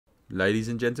Ladies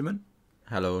and gentlemen,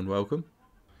 hello and welcome.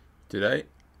 Today,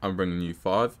 I'm bringing you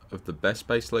 5 of the best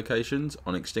base locations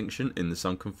on Extinction in the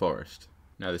Sunken Forest.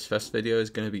 Now this first video is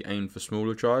going to be aimed for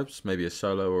smaller tribes, maybe a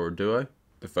solo or a duo.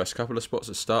 The first couple of spots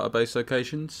are starter base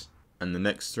locations, and the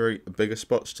next 3 are bigger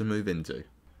spots to move into.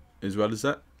 As well as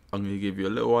that, I'm going to give you a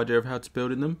little idea of how to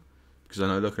build in them, because I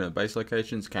know looking at base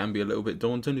locations can be a little bit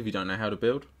daunting if you don't know how to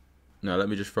build. Now let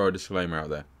me just throw a disclaimer out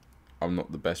there. I'm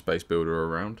not the best base builder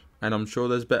around, and I'm sure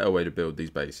there's a better way to build these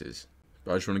bases.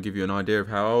 But I just want to give you an idea of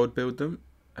how I would build them,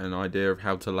 and an idea of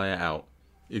how to lay it out.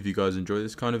 If you guys enjoy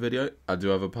this kind of video, I do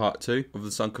have a part 2 of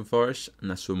the Sunken Forest,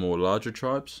 and that's for more larger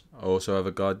tribes. I also have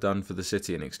a guide done for the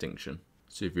city in Extinction.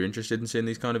 So if you're interested in seeing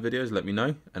these kind of videos, let me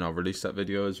know, and I'll release that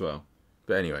video as well.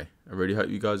 But anyway, I really hope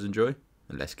you guys enjoy,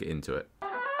 and let's get into it.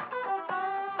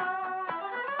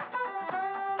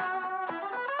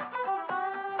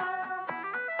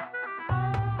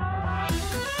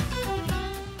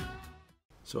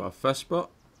 So our first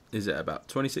spot is at about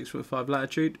 26.5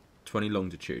 latitude, 20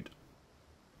 longitude.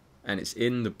 And it's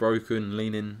in the broken,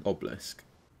 leaning obelisk.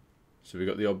 So we've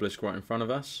got the obelisk right in front of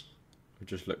us. We'll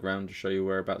just look round to show you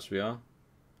whereabouts we are.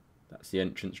 That's the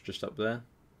entrance just up there.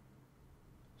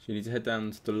 So you need to head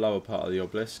down to the lower part of the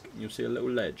obelisk and you'll see a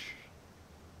little ledge.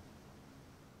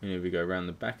 And here we go around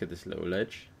the back of this little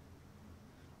ledge.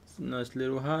 It's a nice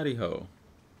little hardy hole.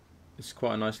 It's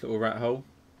quite a nice little rat hole,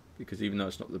 because even though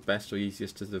it's not the best or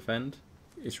easiest to defend,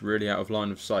 it's really out of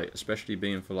line of sight, especially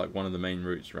being for like one of the main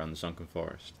routes around the Sunken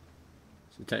Forest.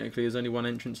 So technically there's only one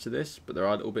entrance to this, but there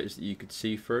are little bits that you could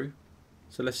see through.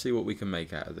 So let's see what we can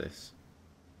make out of this.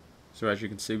 So as you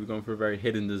can see, we've gone for a very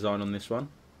hidden design on this one.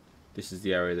 This is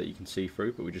the area that you can see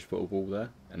through, but we just put a wall there,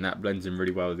 and that blends in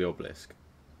really well with the obelisk.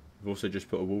 We've also just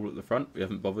put a wall at the front. We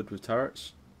haven't bothered with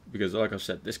turrets, because like I've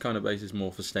said, this kind of base is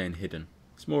more for staying hidden.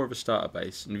 It's more of a starter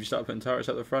base, and if you start putting turrets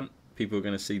at the front, people are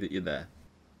going to see that you're there.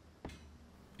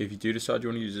 If you do decide you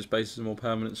want to use this base as a more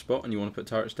permanent spot and you want to put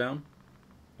turrets down,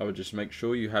 I would just make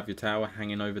sure you have your tower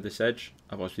hanging over this edge,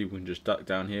 otherwise people can just duck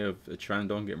down here with a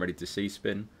Trandon, getting ready to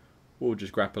C-spin, or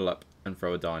just grapple up and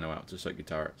throw a dino out to soak your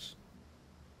turrets.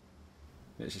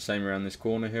 It's the same around this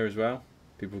corner here as well.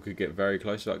 People could get very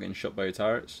close without getting shot by your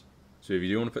turrets. So if you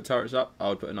do want to put turrets up, I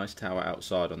would put a nice tower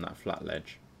outside on that flat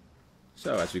ledge.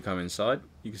 So as we come inside,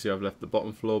 you can see I've left the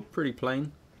bottom floor pretty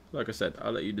plain. Like I said,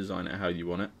 I'll let you design it how you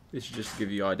want it. This is just to give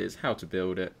you ideas how to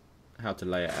build it, how to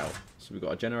lay it out. So we've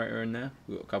got a generator in there,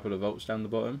 we've got a couple of volts down the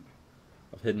bottom.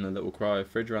 I've hidden a little cryo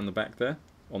fridge around the back there,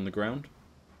 on the ground.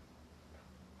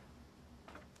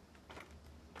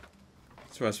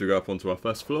 So as we go up onto our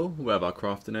first floor, we have our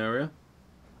crafting area.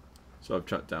 So I've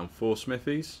chucked down 4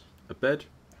 smithies, a bed,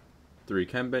 3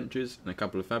 chem benches, and a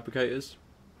couple of fabricators.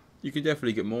 You could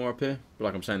definitely get more up here, but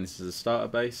like I'm saying, this is a starter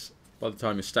base. By the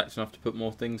time you're stacked enough to put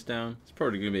more things down, it's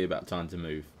probably going to be about time to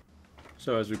move.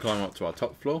 So as we climb up to our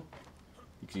top floor,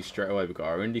 you can see straight away we've got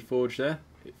our indie forge there.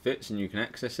 It fits and you can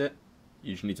access it.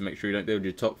 You just need to make sure you don't build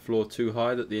your top floor too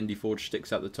high that the indie forge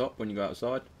sticks out the top when you go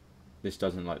outside. This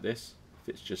doesn't like this,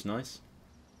 fits just nice.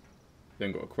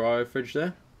 Then got a cryo fridge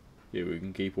there. Here we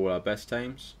can keep all our best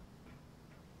tames.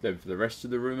 Then for the rest of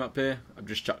the room up here, I've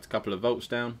just chucked a couple of volts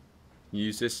down.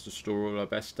 Use this to store all our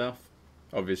best stuff.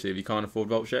 Obviously if you can't afford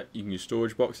volts yet, you can use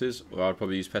storage boxes, or I'd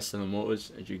probably use pestle and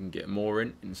mortars, as you can get more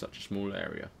in such a small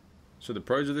area. So the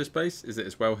pros of this base is that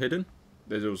it's well hidden.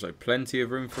 There's also plenty of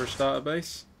room for a starter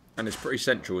base, and it's pretty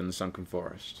central in the Sunken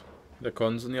Forest. The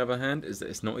cons on the other hand is that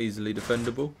it's not easily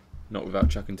defendable, not without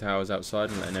chucking towers outside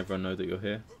and letting everyone know that you're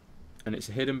here. And it's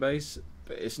a hidden base,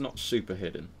 but it's not super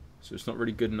hidden, so it's not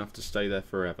really good enough to stay there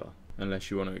forever,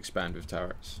 unless you want to expand with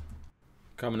turrets.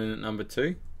 Coming in at number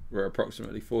 2, we're at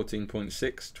approximately 14.6,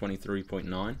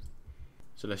 23.9.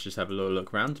 So let's just have a little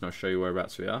look around and I'll show you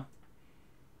whereabouts we are.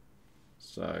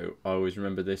 So I always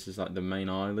remember this as like the main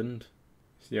island.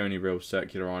 It's the only real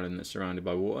circular island that's surrounded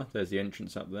by water. There's the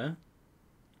entrance up there.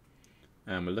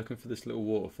 And we're looking for this little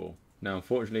waterfall. Now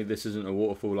unfortunately this isn't a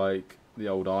waterfall like the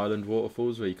old island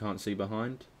waterfalls where you can't see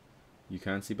behind. You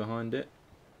can see behind it.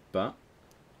 But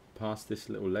past this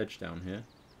little ledge down here,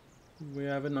 we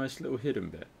have a nice little hidden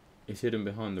bit. It's hidden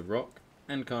behind the rock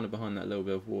and kind of behind that little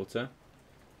bit of water.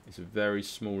 It's a very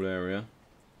small area,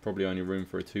 probably only room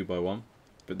for a 2x1,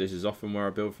 but this is often where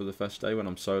I build for the first day when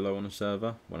I'm solo on a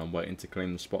server, when I'm waiting to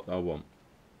claim the spot that I want.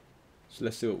 So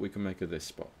let's see what we can make of this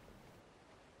spot.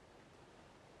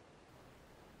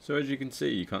 So as you can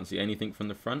see, you can't see anything from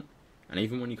the front, and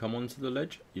even when you come onto the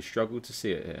ledge, you struggle to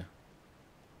see it here.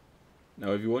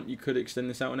 Now if you want, you could extend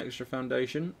this out an extra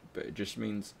foundation, but it just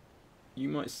means you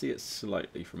might see it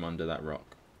slightly from under that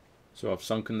rock. So I've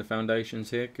sunken the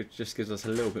foundations here, it just gives us a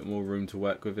little bit more room to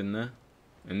work with in there.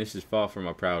 And this is far from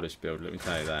our proudest build, let me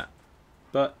tell you that.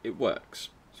 But it works.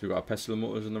 So we've got our pestle and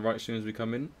mortars on the right as soon as we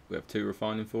come in. We have 2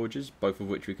 refining forges, both of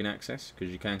which we can access,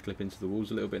 because you can clip into the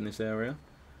walls a little bit in this area.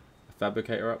 A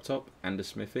fabricator up top, and a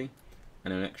smithy.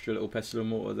 And an extra little pestle and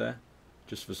mortar there,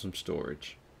 just for some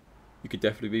storage. You could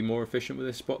definitely be more efficient with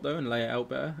this spot though, and lay it out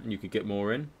better, and you could get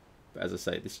more in. But as I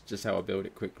say, this is just how I build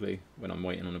it quickly when I'm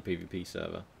waiting on a PvP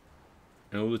server.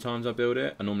 And all the times I build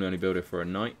it, I normally only build it for a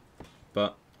night,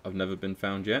 but I've never been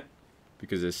found yet,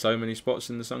 because there's so many spots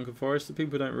in the Sunken Forest that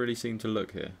people don't really seem to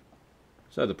look here.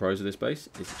 So the pros of this base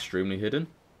is extremely hidden.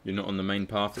 You're not on the main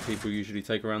path that people usually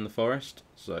take around the forest,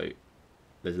 so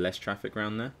there's less traffic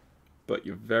around there. But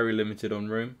you're very limited on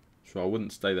room, so I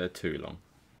wouldn't stay there too long.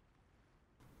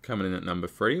 Coming in at number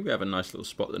 3, we have a nice little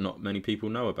spot that not many people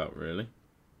know about really.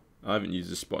 I haven't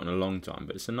used this spot in a long time,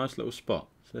 but it's a nice little spot,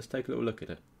 so let's take a little look at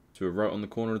it. So we're right on the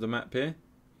corner of the map here.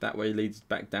 That way leads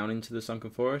back down into the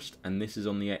Sunken Forest, and this is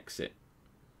on the exit.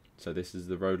 So this is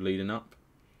the road leading up.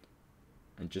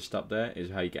 And just up there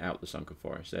is how you get out the Sunken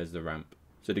Forest. There's the ramp.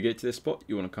 So to get to this spot,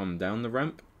 you want to come down the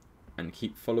ramp and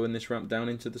keep following this ramp down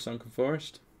into the Sunken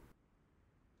Forest.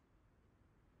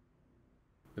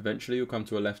 Eventually you'll come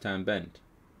to a left-hand bend.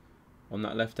 On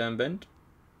that left-hand bend,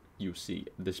 you'll see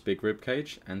this big rib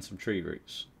cage and some tree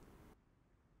roots.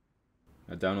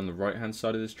 Now down on the right-hand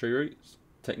side of this tree roots,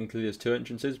 technically there's 2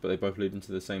 entrances, but they both lead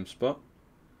into the same spot.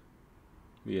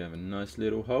 We have a nice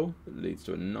little hole that leads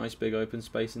to a nice big open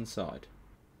space inside.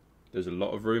 There's a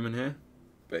lot of room in here,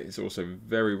 but it's also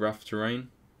very rough terrain.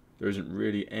 There isn't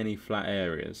really any flat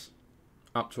areas.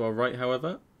 Up to our right,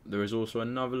 however, there is also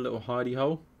another little hidey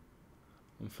hole.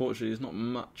 Unfortunately, there's not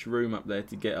much room up there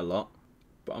to get a lot,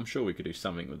 but I'm sure we could do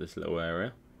something with this little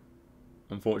area.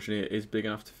 Unfortunately, it is big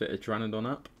enough to fit a Pteranodon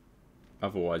up.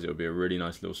 Otherwise, it would be a really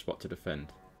nice little spot to defend.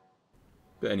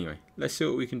 But anyway, let's see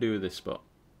what we can do with this spot.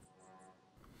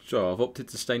 So I've opted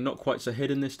to stay not quite so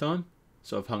hidden this time.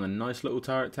 So I've hung a nice little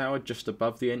turret tower just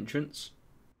above the entrance.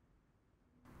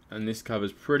 And this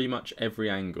covers pretty much every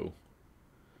angle.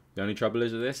 The only trouble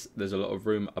is with this, there's a lot of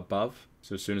room above.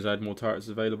 So as soon as I had more turrets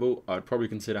available, I'd probably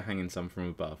consider hanging some from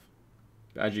above.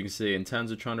 But as you can see, in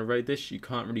terms of trying to raid this, you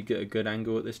can't really get a good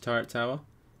angle at this turret tower.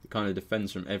 It kind of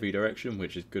defends from every direction,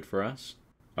 which is good for us.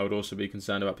 I would also be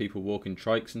concerned about people walking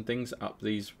trikes and things up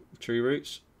these tree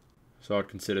roots. So I'd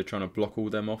consider trying to block all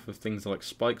them off with things like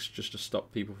spikes just to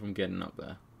stop people from getting up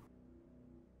there.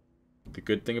 The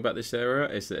good thing about this area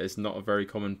is that it's not a very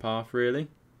common path really.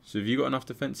 So if you've got enough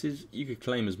defences, you could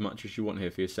claim as much as you want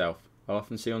here for yourself. I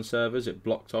often see on servers it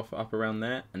blocked off up around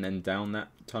there and then down that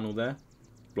tunnel there.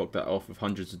 Block that off with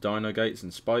hundreds of dino gates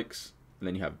and spikes. And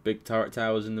then you have big turret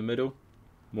towers in the middle.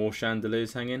 More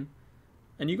chandeliers hanging.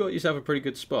 And you got yourself a pretty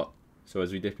good spot. So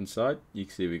as we dip inside, you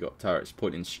can see we got turrets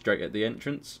pointing straight at the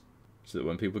entrance. So that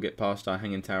when people get past our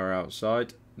hanging tower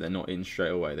outside, they're not in straight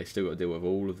away. They still got to deal with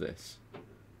all of this.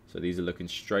 So these are looking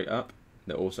straight up.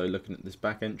 They're also looking at this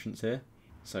back entrance here.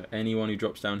 So anyone who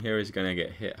drops down here is going to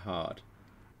get hit hard.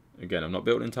 Again, I've not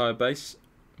built an entire base.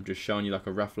 I'm just showing you like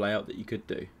a rough layout that you could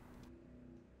do.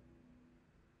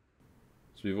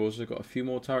 So we've also got a few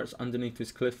more turrets underneath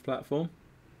this cliff platform.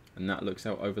 And that looks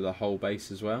out over the whole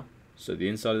base as well. So the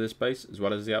inside of this base, as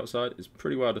well as the outside, is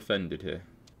pretty well defended here.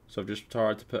 So I've just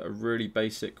tried to put a really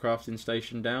basic crafting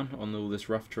station down on all this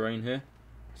rough terrain here.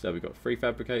 So we've got 3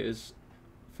 fabricators,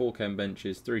 4 chem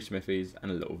benches, 3 smithies,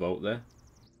 and a little vault there.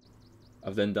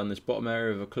 I've then done this bottom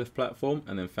area of a cliff platform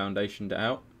and then foundationed it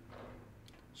out.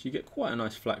 So you get quite a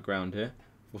nice flat ground here.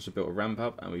 I've also built a ramp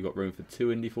up and we've got room for 2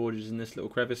 indie forges in this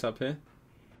little crevice up here.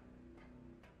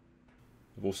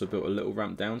 I've also built a little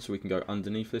ramp down so we can go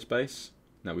underneath this base.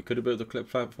 Now we could have built the cliff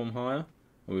platform higher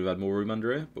and we've had more room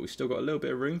under here, but we've still got a little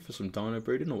bit of room for some dino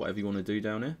breeding or whatever you want to do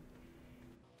down here.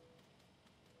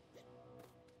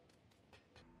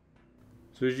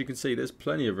 So as you can see, there's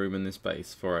plenty of room in this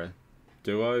base for a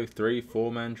duo, 3,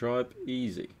 4 man tribe,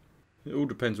 easy. It all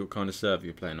depends what kind of server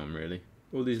you're playing on really.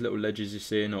 All these little ledges you're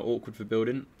seeing are awkward for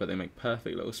building, but they make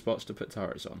perfect little spots to put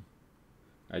turrets on.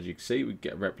 As you can see, we can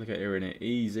get a replicator in it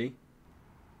easy.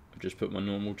 I've just put my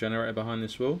normal generator behind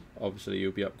this wall. Obviously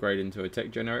you'll be upgrading to a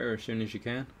tech generator as soon as you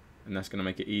can, and that's going to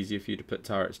make it easier for you to put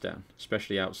turrets down,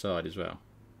 especially outside as well.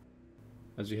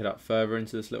 As we head up further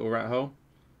into this little rat hole,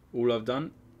 all I've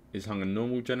done is hung a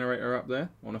normal generator up there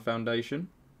on a foundation,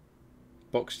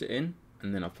 boxed it in,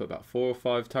 and then I've put about 4 or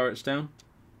 5 turrets down.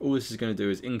 All this is going to do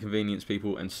is inconvenience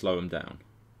people and slow them down.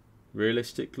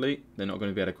 Realistically, they're not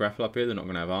going to be able to grapple up here, they're not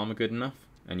going to have armor good enough,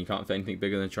 and you can't fit anything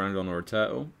bigger than a Pteranodon or a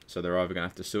turtle, so they're either going to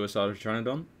have to suicide a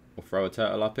Pteranodon, or throw a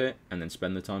turtle up here, and then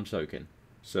spend the time soaking.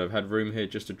 So I've had room here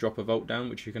just to drop a vault down,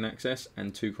 which you can access,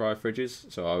 and 2 cryo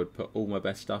fridges, so I would put all my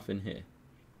best stuff in here.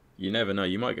 you never know,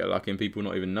 you might get lucky and people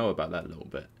not even know about that little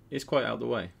bit. It's quite out of the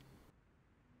way.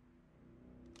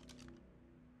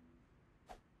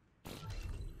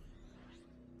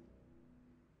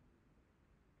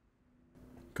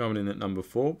 Coming in at number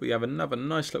 4, we have another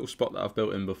nice little spot that I've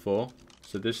built in before.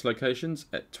 So this location's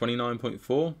at 29.4,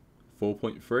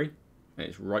 4.3, and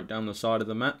it's right down the side of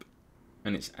the map,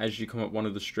 and it's as you come up one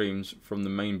of the streams from the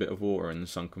main bit of water in the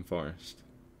Sunken Forest.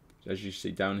 So as you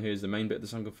see down here is the main bit of the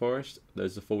Sunken Forest.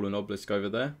 There's the fallen obelisk over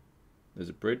there. There's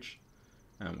a bridge,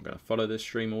 and we're going to follow this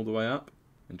stream all the way up,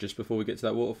 and just before we get to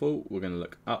that waterfall, we're going to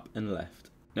look up and left.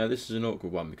 Now this is an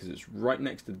awkward one because it's right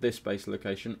next to this base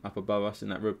location up above us in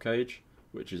that ribcage,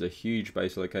 which is a huge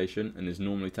base location and is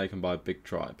normally taken by a big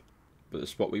tribe. But the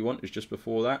spot we want is just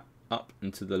before that, up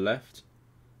and to the left.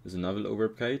 There's another little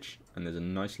ribcage, and there's a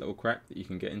nice little crack that you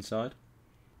can get inside.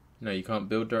 Now you can't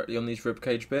build directly on these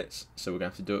ribcage bits, so we're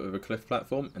going to have to do it with a cliff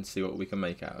platform and see what we can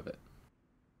make out of it.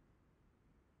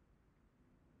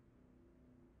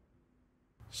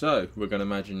 So, we're going to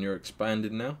imagine you're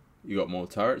expanded now. You got more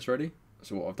turrets ready.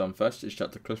 So what I've done first is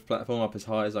shut the cliff platform up as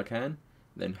high as I can,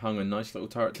 then hung a nice little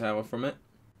turret tower from it.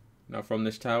 Now from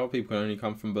this tower people can only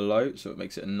come from below, so it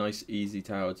makes it a nice easy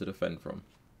tower to defend from.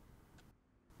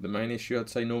 The main issue I'd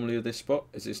say normally with this spot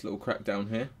is this little crack down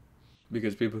here,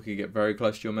 because people can get very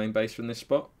close to your main base from this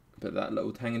spot, but that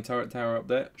little hanging turret tower up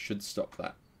there should stop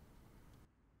that.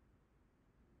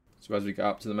 So as we get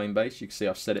up to the main base, you can see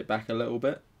I've set it back a little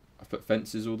bit. I've put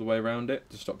fences all the way around it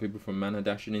to stop people from mana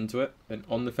dashing into it. Then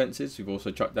on the fences we've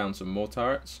also chucked down some more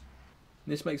turrets.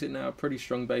 This makes it now a pretty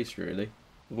strong base really.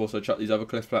 I've also chucked these other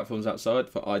cliff platforms outside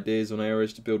for ideas on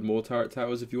areas to build more turret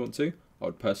towers if you want to. I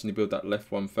would personally build that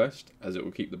left one first, as it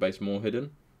will keep the base more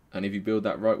hidden. And if you build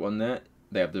that right one there,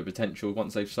 they have the potential,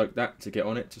 once they've soaked that, to get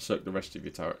on it to soak the rest of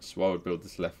your turrets. So I would build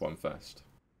this left one first.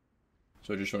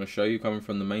 So I just want to show you coming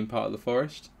from the main part of the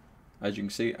forest. As you can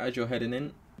see, as you're heading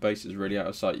in, the base is really out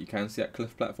of sight. You can see that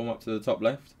cliff platform up to the top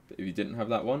left, but if you didn't have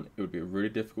that one, it would be a really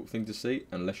difficult thing to see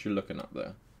unless you're looking up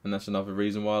there. And that's another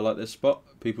reason why I like this spot.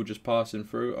 People just passing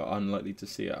through are unlikely to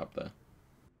see it up there.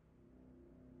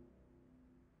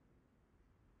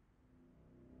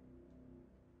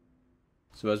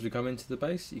 So as we come into the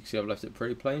base, you can see I've left it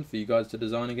pretty plain for you guys to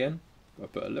design again. I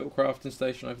put a little crafting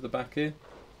station over the back here.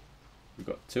 We've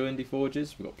got 2 indie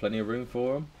forges, we've got plenty of room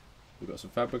for them. We've got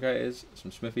some fabricators, some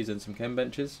smithies and some chem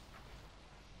benches.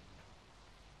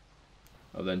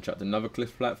 I've then chucked another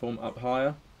cliff platform up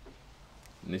higher.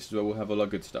 And this is where we'll have all our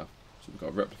good stuff. So we've got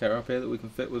a replicator up here that we can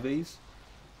fit with ease.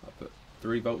 I've put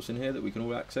 3 bolts in here that we can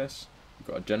all access. We've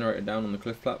got a generator down on the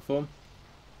cliff platform.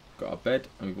 We've got our bed,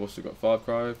 and we've also got 5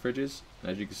 cryo fridges.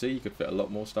 And as you can see, you could fit a lot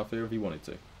more stuff here if you wanted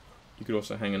to. You could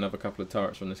also hang another couple of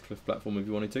turrets on this cliff platform if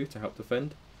you wanted to help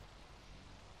defend.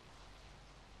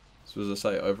 So as I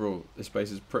say, overall, this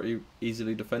base is pretty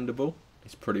easily defendable.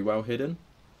 It's pretty well hidden.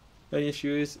 The only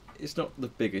issue is, it's not the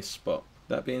biggest spot.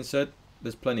 That being said,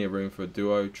 there's plenty of room for a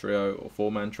duo, trio or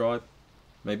 4-man tribe.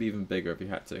 Maybe even bigger if you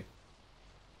had to.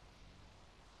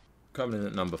 Coming in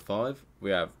at number 5, we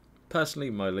have, personally,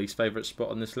 my least favourite spot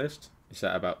on this list. It's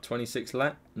at about 26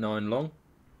 lat, 9 long.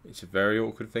 It's a very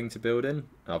awkward thing to build in.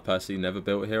 I've personally never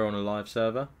built here on a live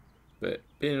server. But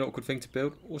being an awkward thing to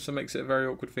build also makes it a very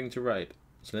awkward thing to raid.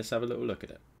 So let's have a little look at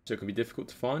it. So it can be difficult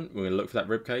to find. We're going to look for that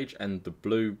ribcage and the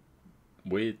blue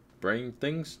weird brain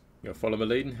things. You're going to follow my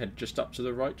lead and head just up to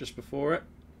the right just before it.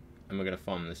 And we're going to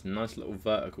find this nice little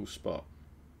vertical spot.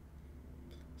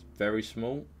 It's very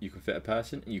small. You can fit a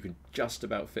person and you can just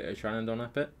about fit a Tranodon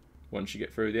up it. Once you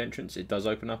get through the entrance, it does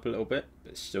open up a little bit,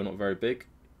 but it's still not very big.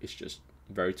 It's just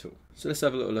very tall. So let's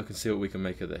have a little look and see what we can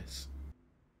make of this.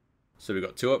 So we've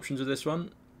got 2 options with this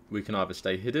one. We can either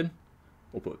stay hidden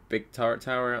or put a big turret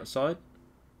tower outside.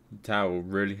 The tower will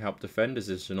really help defend, as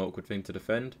this is an awkward thing to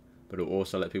defend, but it will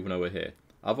also let people know we're here.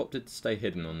 I've opted to stay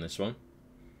hidden on this one.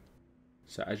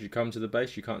 So as you come to the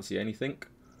base, you can't see anything,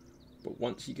 but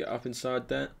once you get up inside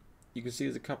there, you can see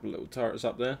there's a couple of little turrets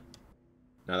up there.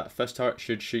 Now that first turret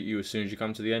should shoot you as soon as you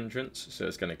come to the entrance, so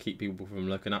it's going to keep people from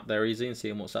looking up there easy and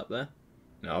seeing what's up there.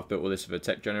 Now I've built all this with a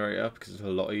tech generator because it's a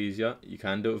lot easier. You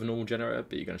can do it with a normal generator,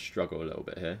 but you're going to struggle a little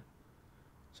bit here.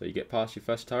 So you get past your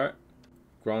first turret.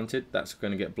 Granted, that's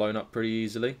going to get blown up pretty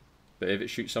easily, but if it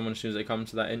shoots someone as soon as they come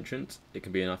to that entrance, it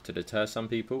can be enough to deter some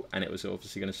people, and it was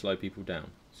obviously going to slow people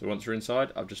down. So once you're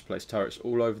inside, I've just placed turrets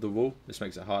all over the wall. This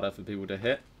makes it harder for people to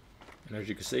hit. And as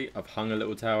you can see, I've hung a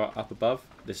little tower up above.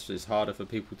 This is harder for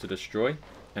people to destroy,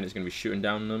 and it's going to be shooting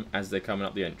down on them as they're coming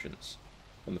up the entrance.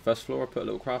 On the first floor, I put a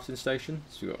little crafting station.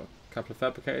 So we've got a couple of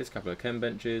fabricators, a couple of chem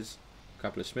benches, a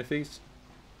couple of smithies.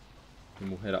 And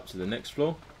we'll head up to the next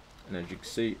floor. And as you can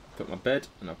see, I put my bed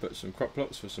and I put some crop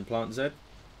plots for some plant Z.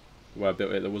 Where I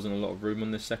built it, there wasn't a lot of room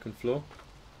on this second floor.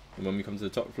 And when we come to the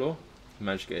top floor, we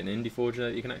managed to get an indie forger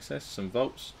that you can access, some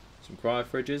vaults, some cryo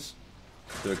fridges.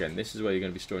 So again, this is where you're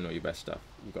going to be storing all your best stuff.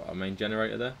 We've got our main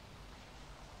generator there.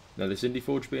 Now this indie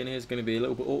forge being here is going to be a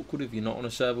little bit awkward if you're not on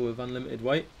a server with unlimited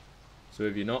weight. So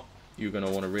if you're not, you're going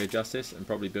to want to readjust this and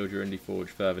probably build your indie forge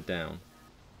further down.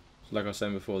 So like I was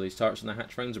saying before, these turrets on the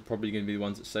hatch frames are probably going to be the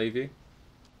ones that save you.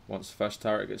 Once the first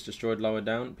turret gets destroyed lower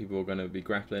down, people are going to be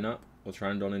grappling up or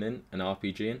trandoning in and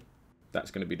RPGing.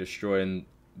 That's going to be destroying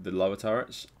the lower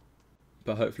turrets.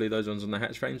 But hopefully those ones on the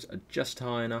hatch frames are just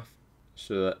high enough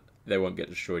so that they won't get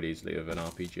destroyed easily with an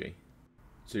RPG.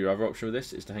 So your other option with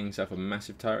this is to hang yourself a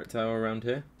massive turret tower around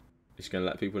here. It's going to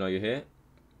let people know you're here,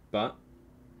 but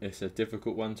it's a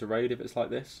difficult one to raid if it's like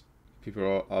this. People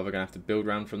are either going to have to build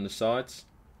around from the sides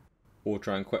or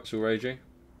try and quetzal raid you.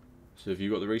 So if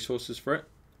you've got the resources for it,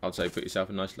 I'd say put yourself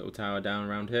a nice little tower down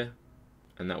around here,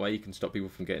 and that way you can stop people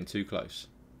from getting too close.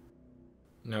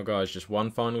 Now guys, just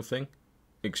one final thing.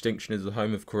 Extinction is the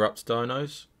home of corrupt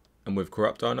dinos, and with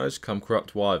corrupt dinos come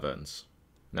corrupt wyverns.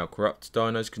 Now corrupt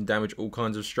dinos can damage all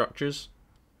kinds of structures,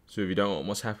 so if you don't want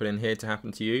what's happening here to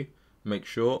happen to you, make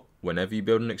sure whenever you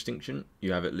build an extinction,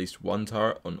 you have at least one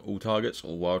turret on all targets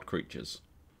or wild creatures.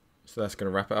 So that's going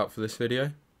to wrap it up for this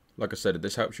video. Like I said, if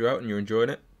this helps you out and you're enjoying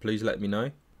it, please let me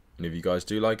know. And if you guys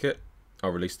do like it,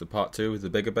 I'll release the part 2 with the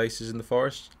bigger bases in the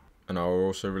forest, and I will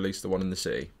also release the one in the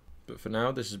city. But for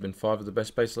now, this has been 5 of the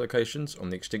best base locations on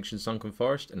the Extinction Sunken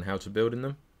Forest and how to build in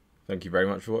them. Thank you very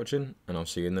much for watching, and I'll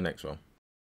see you in the next one.